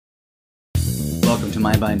welcome to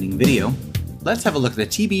my binding video. Let's have a look at the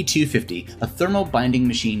TB250, a thermal binding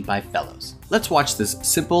machine by Fellows. Let's watch this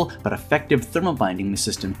simple but effective thermal binding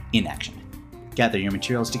system in action. Gather your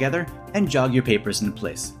materials together and jog your papers into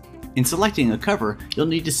place. In selecting a cover, you'll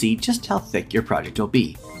need to see just how thick your project will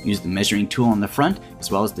be. Use the measuring tool on the front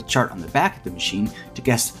as well as the chart on the back of the machine to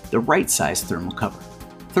guess the right size thermal cover.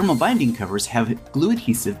 Thermal binding covers have glue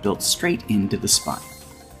adhesive built straight into the spine.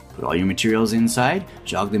 Put all your materials inside,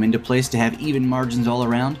 jog them into place to have even margins all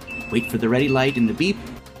around, wait for the ready light and the beep,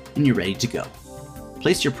 and you're ready to go.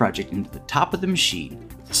 Place your project into the top of the machine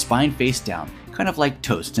with the spine face down, kind of like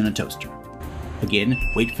toast in a toaster.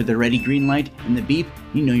 Again, wait for the ready green light and the beep,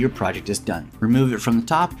 you know your project is done. Remove it from the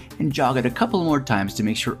top and jog it a couple more times to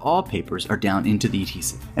make sure all papers are down into the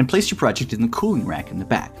adhesive. And place your project in the cooling rack in the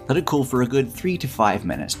back. Let it cool for a good 3 to 5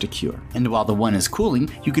 minutes to cure. And while the one is cooling,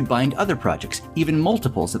 you could bind other projects, even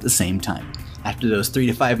multiples at the same time. After those 3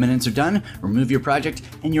 to 5 minutes are done, remove your project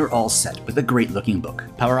and you're all set with a great looking book.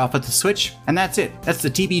 Power off with the switch, and that's it. That's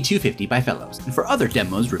the TB250 by Fellows. And for other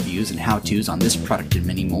demos, reviews, and how-tos on this product and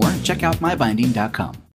many more, check out MyBinding.com.